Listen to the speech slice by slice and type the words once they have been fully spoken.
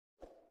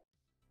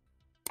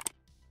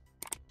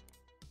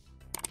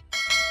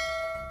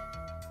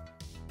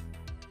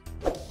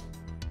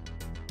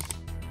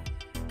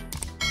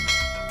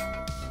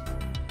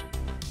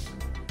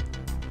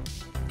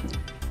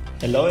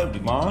Hello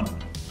everyone.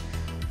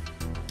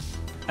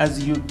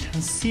 As you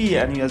can see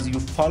and as you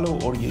follow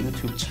our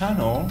YouTube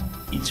channel,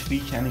 each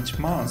week and each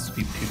month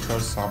we prepare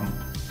some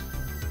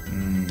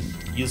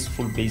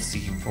useful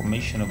basic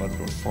information about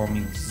roll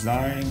forming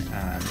design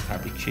and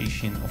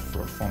fabrication of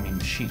roll forming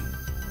machine.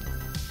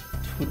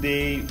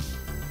 Today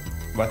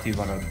what we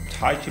want to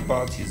talk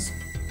about is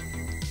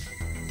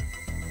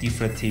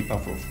different type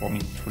of roll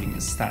forming tooling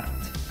stand.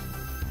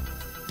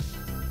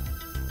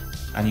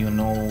 And you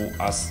know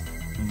us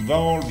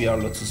well, we are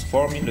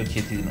LOTOSFORMING,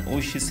 located in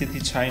Wuxi city,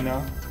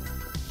 China.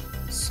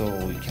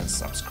 So you can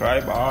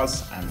subscribe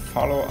us and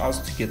follow us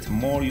to get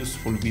more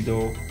useful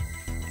video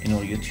in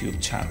our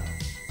YouTube channel.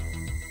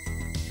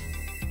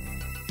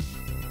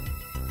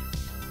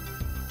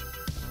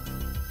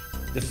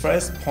 The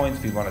first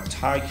point we want to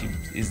talk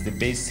is the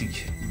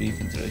basic brief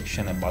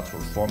introduction about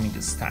roll forming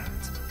stand.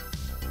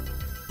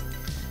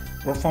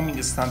 Roll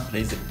forming stand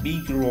plays a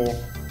big role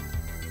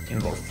in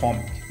roll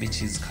forming,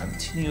 which is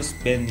continuous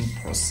bending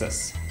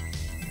process.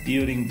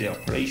 During the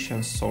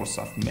operation, source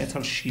of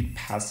metal sheet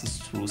passes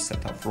through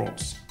set of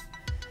rolls,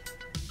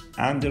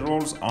 and the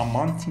rolls are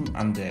mounting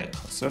on the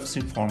surface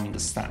forming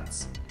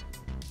stands.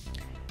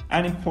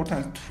 An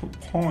important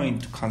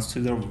point to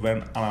consider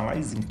when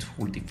analyzing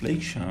tool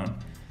deflection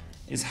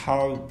is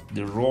how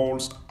the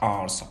rolls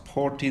are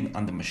supported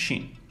on the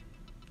machine.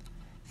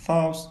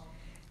 Thus,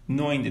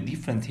 knowing the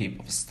different type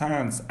of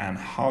stands and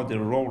how the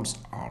rolls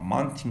are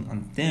mounting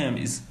on them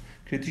is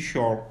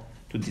critical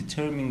to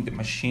determine the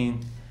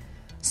machine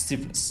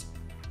stiffness.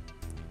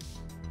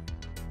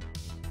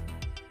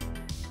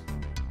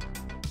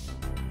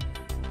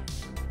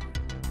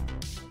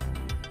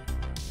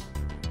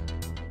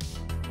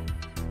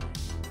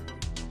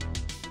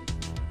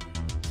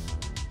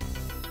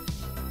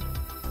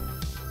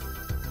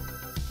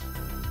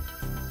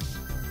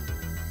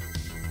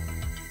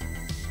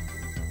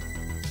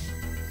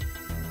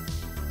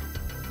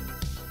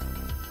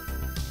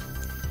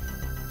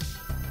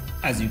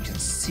 As you can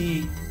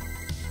see,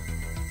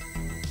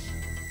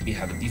 we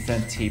have a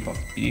different type of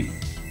brief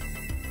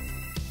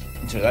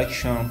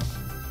introduction,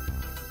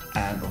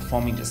 and roll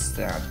forming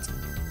stand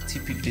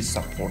typically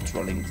support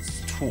rolling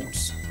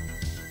tools.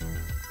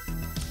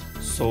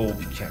 So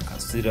we can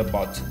consider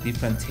about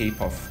different type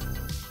of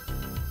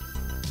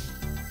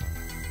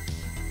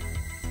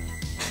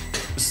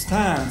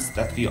stands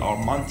that we are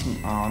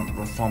mounting on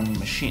roll forming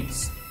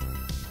machines.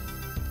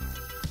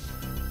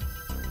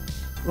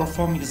 Roll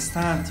forming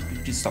stand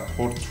typically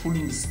support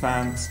tooling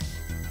stands.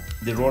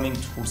 The rolling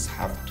tools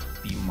have to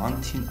be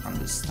mounted on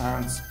the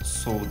stands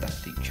so that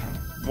they can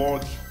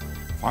work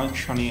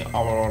functionally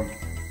overall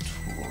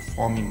to roll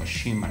forming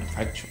machine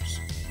manufacturers.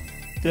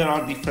 There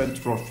are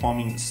different roll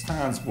forming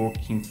stands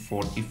working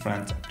for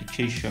different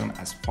applications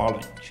as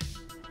following.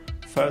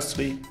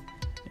 Firstly,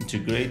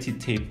 integrated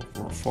type of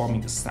roll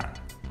forming stand.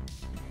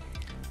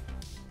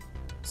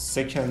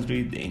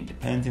 Secondly, the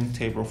independent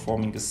type roll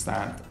forming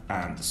stand,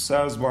 and the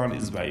third one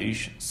is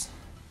variations.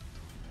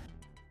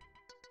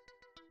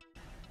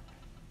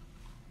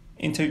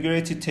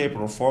 Integrated tape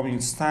roll forming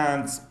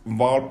stands,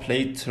 wall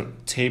plate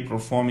tape roll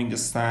forming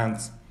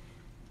stands,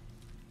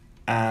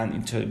 and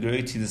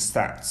integrated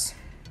stands.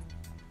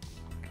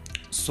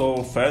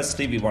 So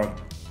firstly, we want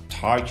to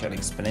talk and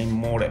explain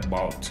more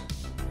about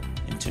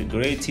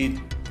integrated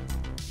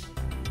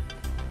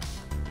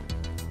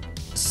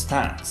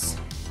stands.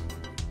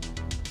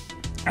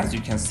 As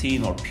you can see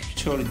in our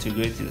picture,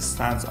 integrated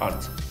stands are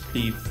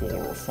typically for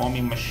roll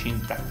forming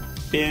machines that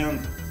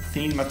bend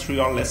thin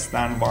material less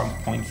than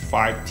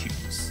 1.5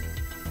 thickness.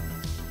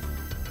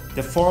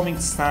 The forming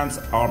stands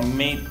are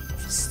made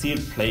of steel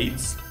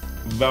plates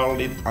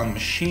welded on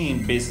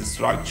machine-based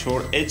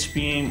structure,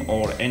 H-beam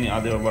or any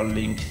other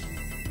welding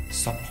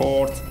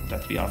support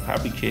that we are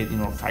fabricating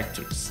in our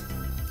factories.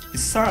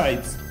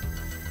 Besides,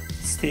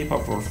 this type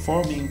of roll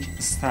forming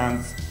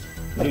stand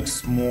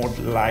looks more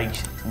like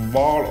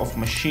wall of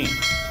machine.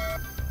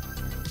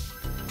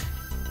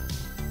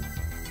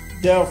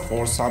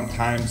 Therefore,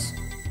 sometimes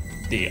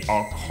they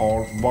are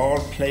called wall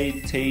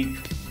plate tape.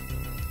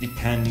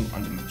 Depending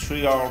on the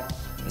material,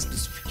 the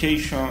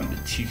specification, the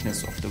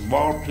thickness of the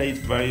wall plate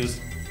varies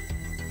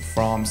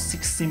from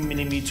 16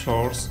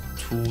 millimeters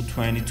to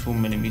 22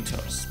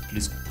 millimeters.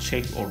 Please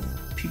check our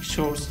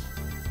pictures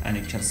and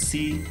you can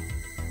see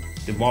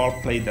the wall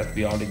plate that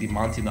we already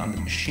mounted on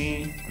the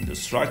machine, and the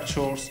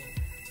structures,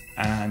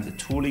 and the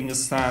tooling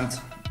stand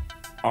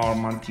are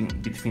mounting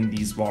between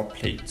these wall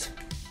plates.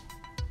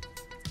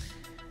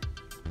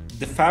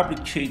 The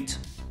fabricated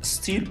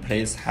steel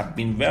plates have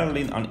been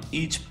welded on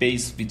each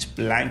base with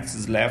blanks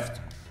is left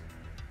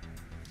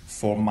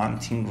for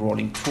mounting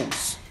rolling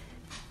tools.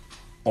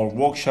 Our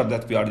workshop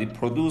that we already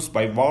produced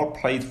by wall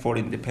plate for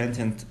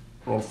independent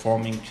roll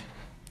forming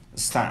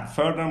stand.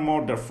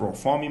 Furthermore, the roll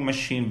forming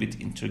machine with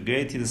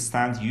integrated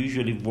stand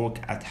usually work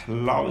at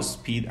low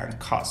speed and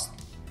cost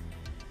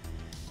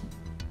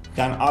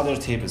than other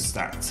type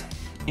stands.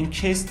 In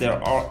case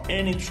there are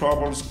any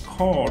troubles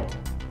occurred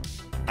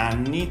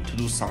and need to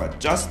do some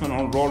adjustment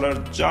on roller.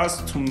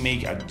 Just to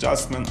make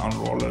adjustment on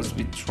rollers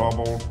with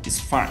trouble is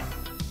fine.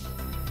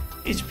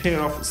 Each pair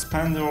of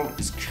spindle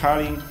is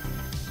carrying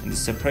in the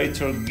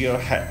separator gear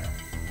head.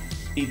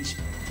 Each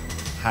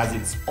has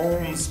its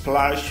own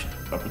splash,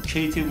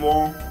 lubricated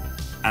wall,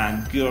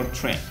 and gear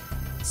train.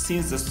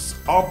 Since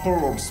the upper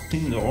roll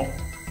spindle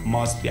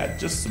must be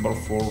adjustable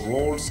for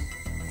rolls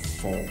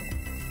for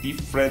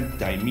different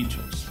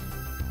diameters.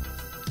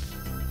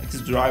 It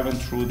is driven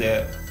through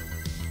the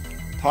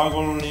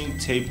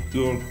toggle-link tape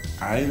gear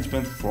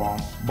arrangement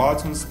from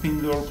bottom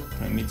spindle,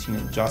 permitting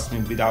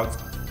adjustment without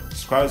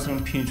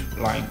skeleton pinch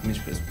like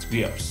misplaced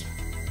gears.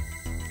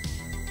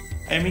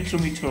 A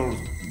micrometer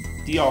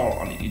DR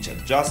on each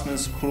adjustment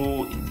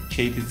screw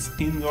indicated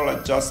spindle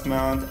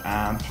adjustment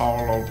and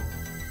power load.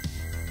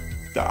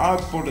 The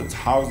outboard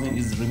housing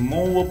is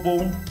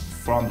removable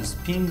from the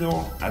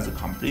spindle as a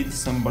complete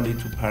assembly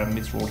to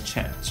permit roll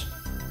change.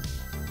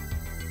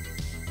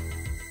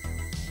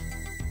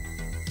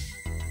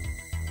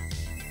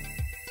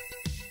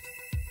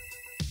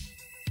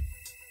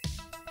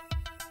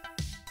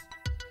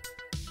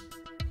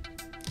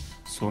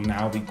 So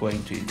now we're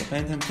going to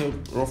independent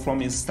roll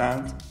forming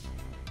stand.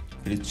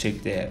 Please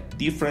check the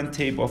different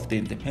tape of the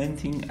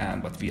independent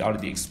and what we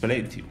already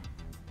explained to you.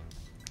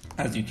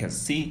 As you can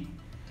see,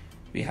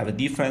 we have a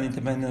different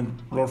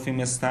independent roll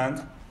forming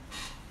stand.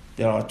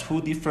 There are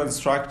two different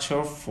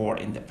structures for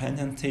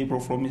independent tape roll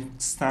forming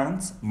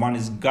stands. One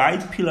is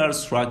guide pillar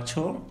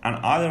structure and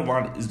other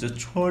one is the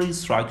trolley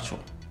structure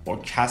or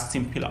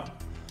casting pillar.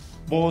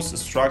 Both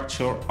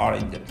structures are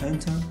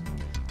independent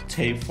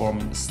tape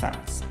forming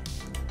stands,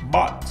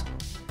 but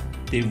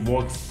they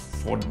work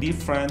for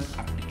different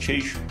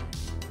applications.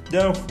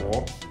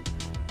 Therefore,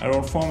 a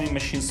roll forming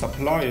machine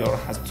supplier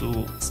has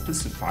to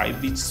specify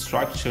which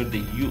structure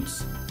they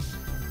use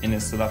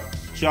instead of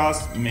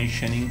just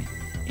mentioning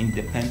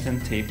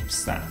independent tape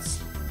stands.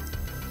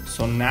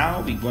 So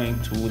now we're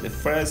going to the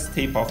first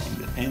type of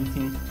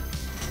independent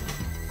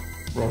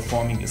roll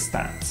forming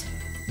stands.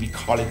 We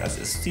call it as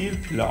a steel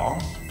pillar.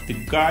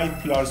 The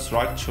guide pillar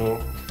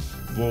structure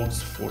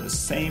works for the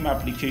same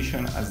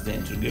application as the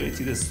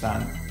integrated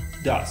stand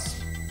does.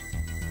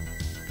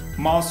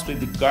 Mostly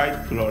the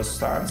guide pillar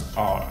stands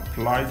are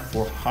applied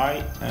for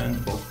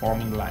high-end roll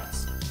forming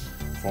lines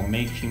for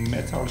making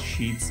metal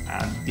sheets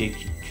and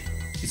decking.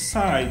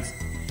 Besides,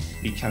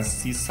 we can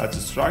see such a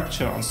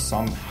structure on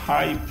some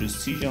high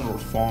precision roll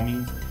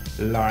forming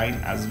line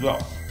as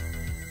well.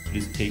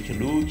 Please take a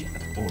look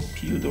at our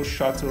pewter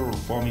shutter roll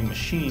forming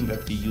machine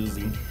that we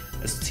using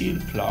a steel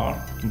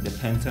pillar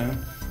independent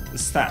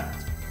stand.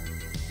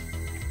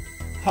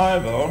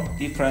 However,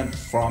 different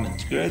from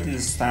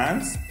integrated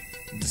stands,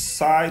 the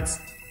sides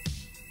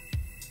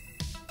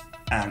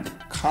and the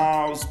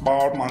cow's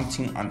bar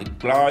mounting on the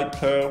guide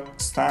pillar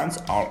stands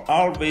are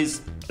always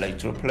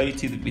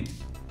electroplated with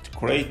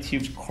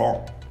decorative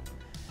chrome.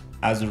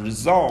 As a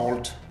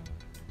result,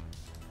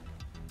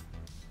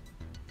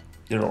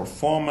 the roll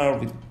former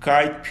with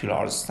guide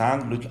pillar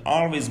stand look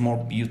always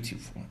more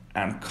beautiful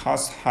and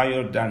cost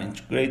higher than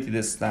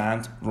integrated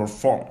stand roll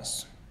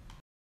formers.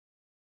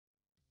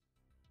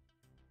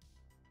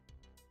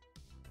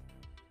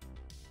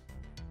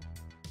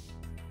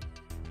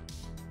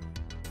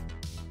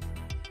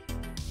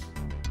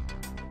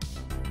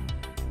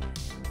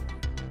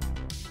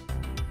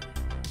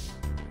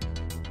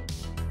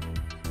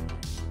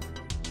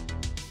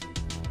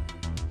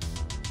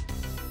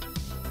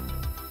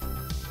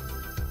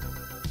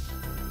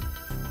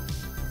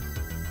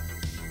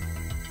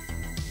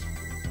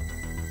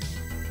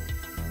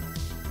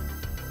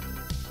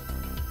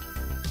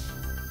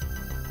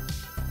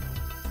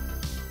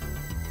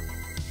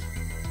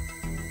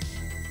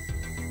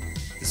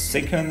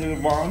 The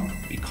second one,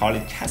 we call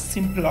it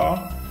casting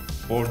pillar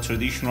or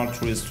traditional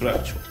tree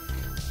structure.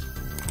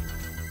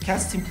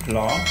 Casting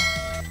pillar,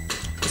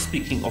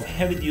 speaking of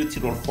heavy-duty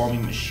roll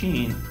forming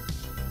machine,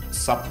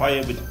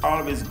 supplier will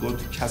always go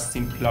to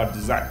casting pillar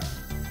design.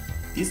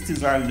 This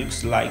design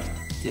looks like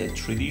the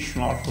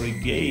traditional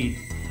corrugate,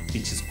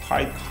 which is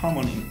quite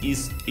common in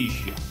East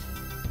Asia.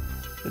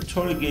 The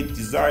corrugate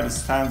design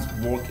stands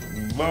work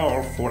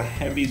well for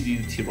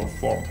heavy-duty roll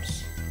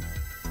formers.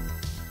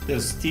 The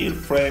steel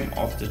frame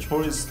of the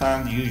corrugate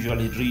stand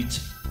usually reach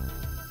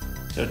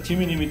 30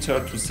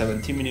 mm to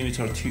 70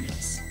 mm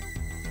thickness,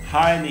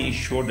 highly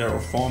ensure the roll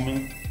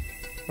forming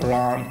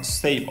run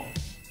stable.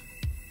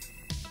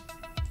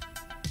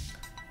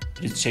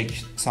 Please check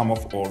some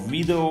of our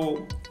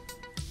video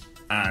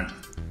and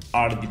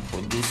already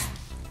produced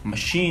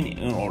machine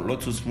in our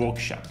LOTOS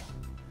workshop.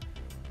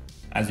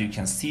 As you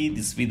can see,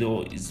 this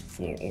video is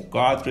for our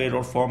guide rail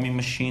roll forming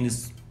machine.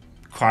 Is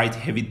quite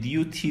heavy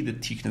duty. The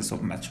thickness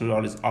of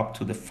material is up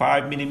to the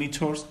 5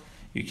 mm.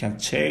 You can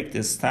check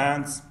the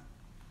stands.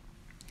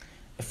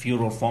 A few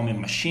roll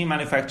forming machine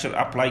manufacturers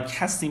apply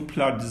casting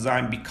pillar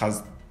design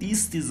because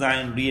this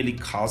design really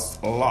costs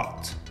a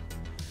lot.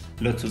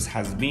 LOTOS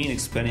has been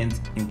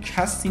experienced in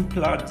casting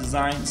pillar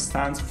design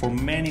stands for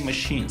many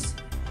machines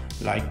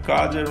like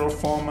guide rail roll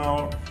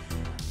former,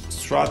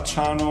 strut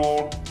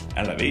channel,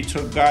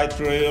 elevator guide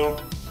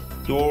rail,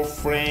 door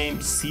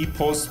frame,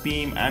 C-post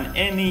beam, and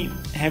any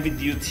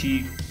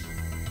heavy-duty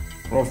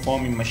roll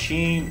forming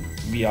machine.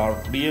 We are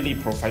really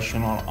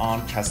professional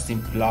on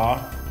casting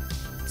pillar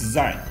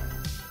design.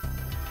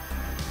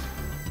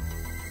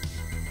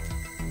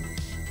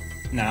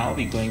 Now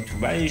we're going to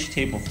various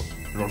type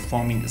of roll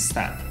forming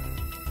stand.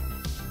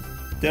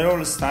 The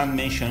roll stand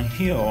mentioned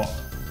here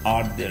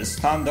are their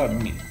standard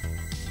mill,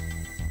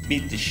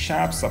 with the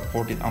shaft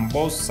supported on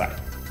both sides.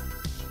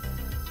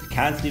 The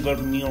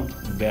cantilevered mill,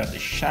 where the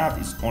shaft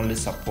is only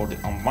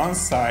supported on one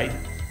side.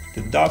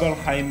 The double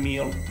high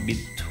mill with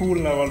 2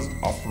 levels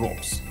of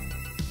rolls.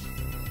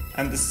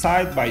 And the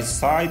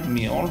side-by-side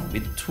mill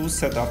with 2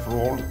 sets of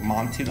rolls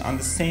mounted on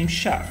the same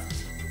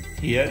shaft.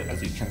 Here,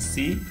 as you can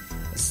see,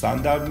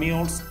 standard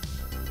mills,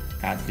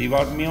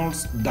 cantilevered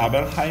mills,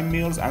 double high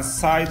mills, and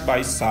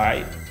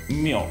side-by-side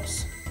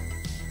mills.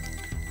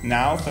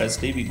 Now,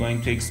 firstly, we're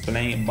going to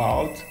explain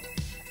about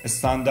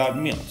standard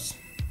mills.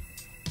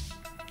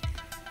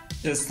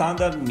 The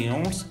standard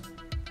mills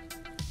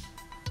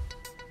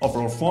of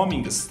roll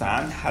forming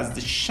stand has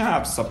the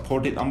shaft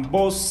supported on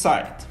both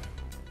sides.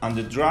 On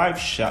the drive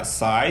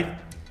side,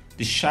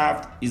 the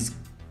shaft is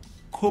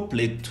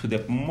coupled to the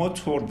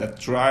motor that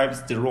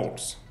drives the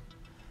rolls.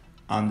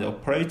 On the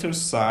operator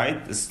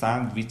side, the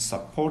stand which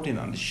supported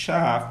on the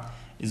shaft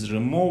is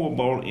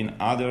removable in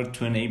order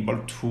to enable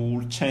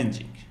tool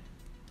changing.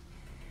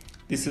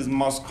 This is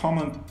most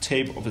common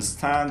type of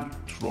stand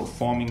to roll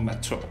forming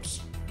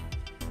materials.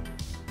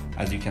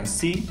 As you can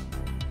see,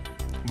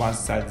 one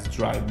side is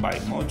driven by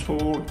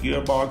motor,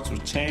 gearbox,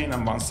 or chain,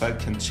 and one side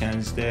can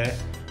change the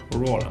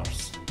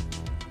rollers.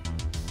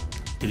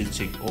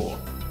 Electric or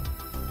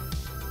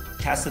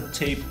cassette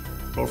tape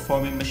roll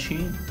forming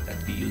machine that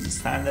we use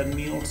standard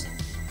mills,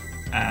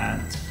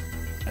 and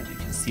as you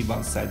can see,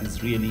 one side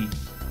is really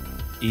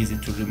easy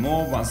to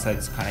remove, one side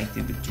is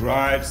connected with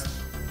drives,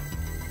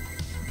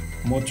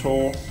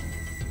 motor,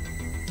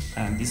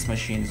 and this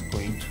machine is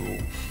going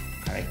to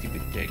connect it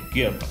with the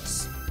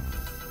gearbox.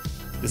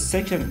 The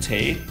second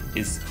type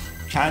is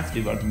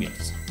cantilevered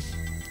mills.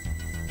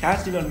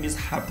 Cantilevered mills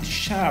have the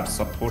shaft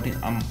supporting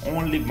on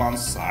only one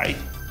side,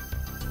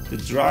 the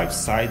drive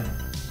side.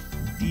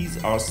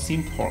 These are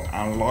simple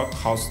and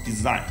low-cost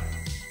design,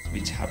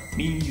 which have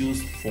been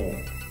used for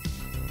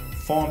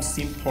form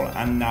simple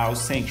and now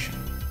sanctioned.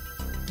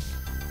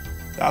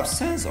 The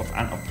absence of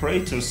an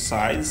operator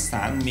side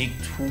stand make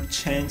tool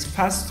change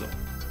faster,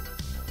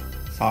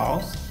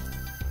 thus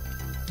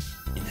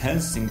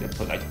enhancing the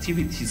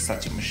productivity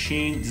such a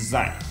machine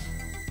design.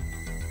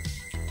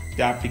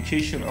 The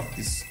application of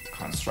this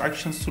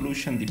construction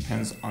solution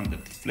depends on the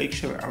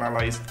deflection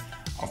analysis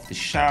of the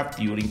shaft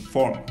during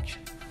forming.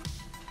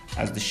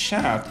 As the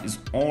shaft is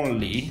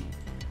only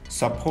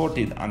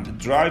supported on the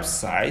drive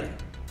side,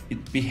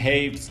 it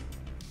behaves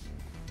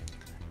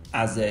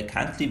as a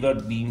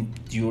cantilevered beam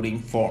during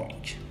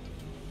forming.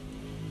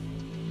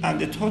 And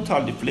the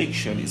total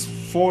deflection is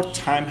 4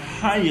 times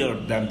higher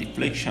than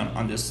deflection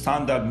on the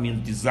standard mill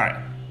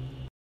design.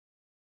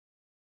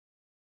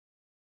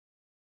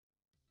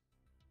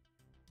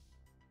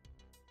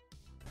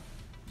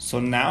 So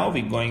now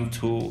we're going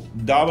to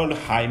double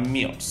high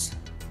mills.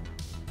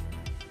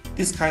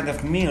 This kind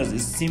of mills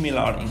is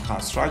similar in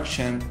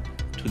construction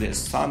to the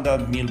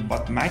standard mill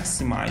but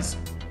maximize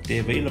the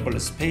available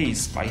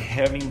space by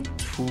having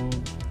 2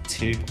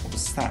 types of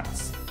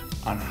stands,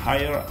 one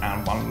higher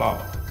and one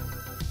lower.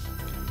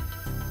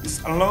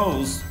 This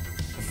allows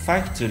a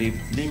factory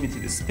with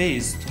limited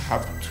space to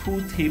have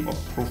 2 types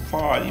of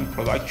profile in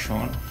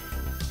production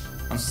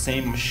on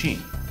same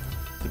machine.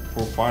 The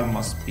profile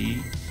must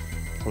be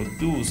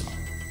produced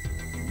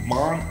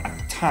one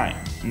at a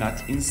time,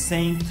 not in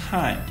same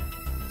time.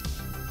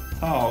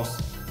 Thus,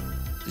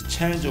 the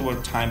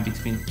changeover time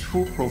between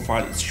 2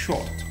 profiles is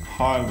short.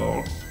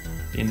 However,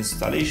 the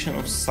installation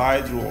of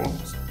side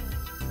rolls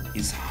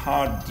is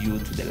hard due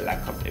to the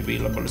lack of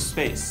available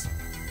space,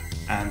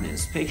 and the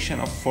inspection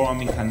of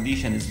forming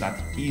condition is not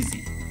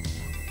easy.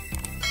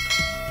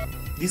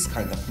 This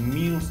kind of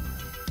mills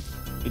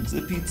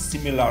exhibit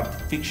similar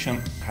deflection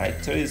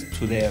characteristics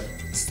to the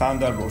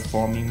standard roll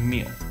forming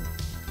mill.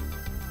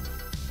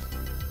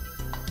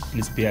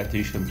 Please pay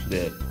attention to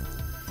the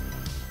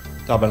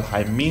double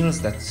high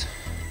mills that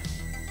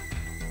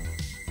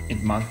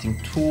is mounting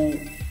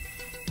 2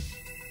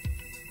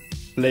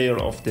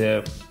 layers of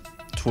the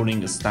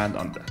tooling stand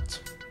on that,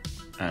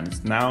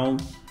 and now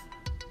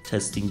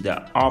testing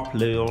the up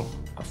layer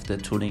of the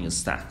tooling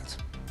stand.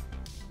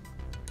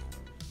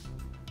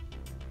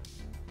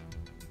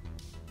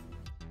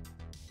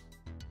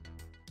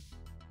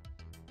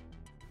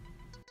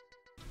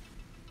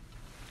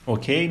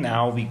 Okay,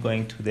 now we're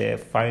going to the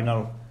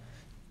final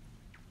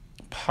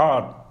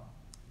part,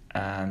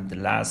 and the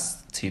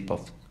last type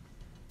of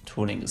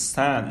tooling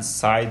stand is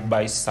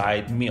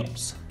side-by-side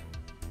mills.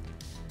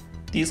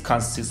 These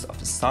consist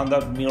of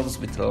standard mills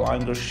with a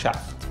longer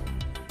shaft,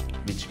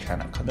 which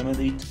can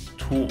accommodate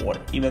 2 or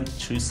even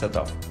 3 sets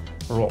of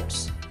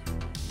rolls.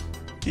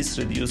 This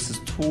reduces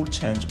tool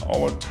change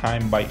over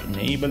time by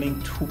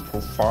enabling two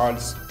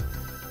profiles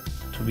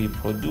to be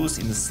produced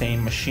in the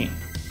same machine,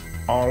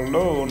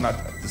 although not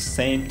at the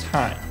same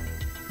time.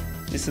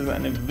 This is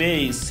in a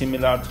way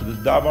similar to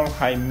the double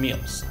high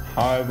mills.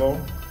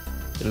 However,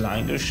 the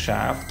longer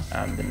shaft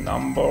and the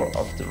number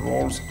of the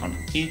rolls on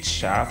each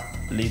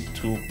shaft lead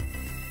to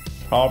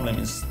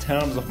problems in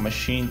terms of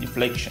machine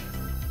deflection.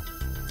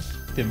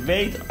 The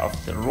weight of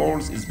the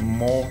rolls is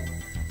more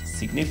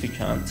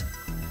significant,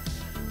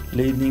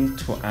 leading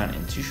to an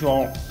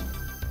unusual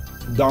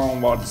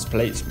downward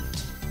displacement,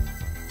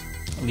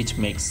 which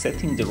makes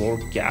setting the roll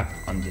gap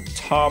on the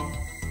top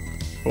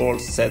roll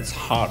sets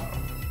harder.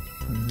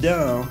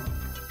 Then,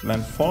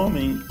 when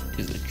forming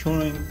is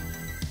occurring,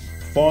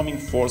 forming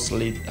force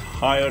leads a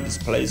higher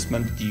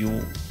displacement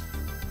due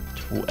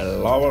to a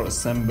lower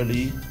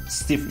assembly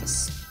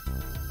stiffness.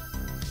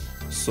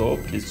 So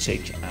please check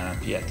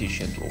and pay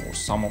attention to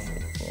some of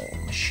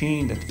our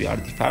machine that we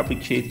already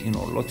fabricate in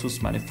our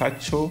Lotus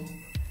manufacture,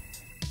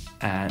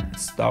 and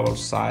it's double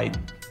side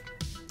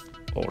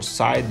or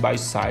side by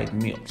side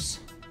mills.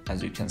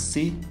 As you can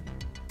see,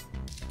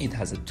 it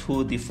has a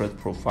two different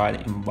profile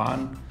in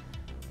one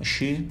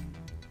machine,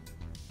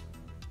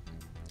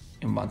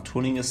 in one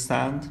tooling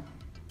stand,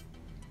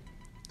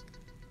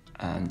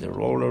 and the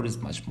roller is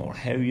much more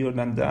heavier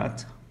than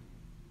that.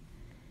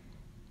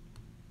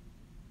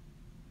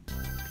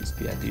 Please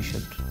pay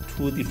attention to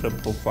two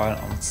different profiles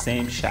on the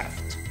same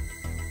shaft.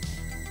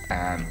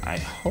 And I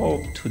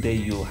hope today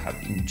you have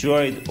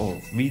enjoyed our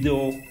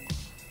video.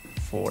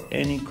 For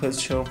any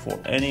question, for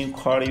any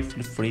inquiry,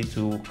 feel free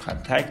to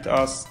contact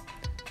us.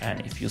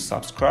 And if you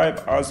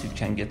subscribe us, you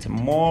can get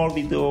more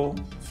video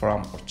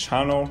from our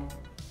channel.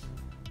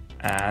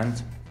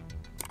 And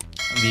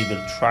we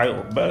will try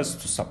our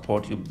best to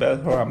support you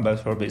better and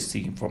better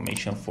basic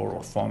information for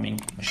our forming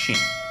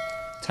machine.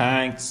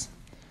 Thanks.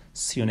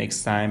 See you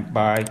next time.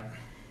 Bye.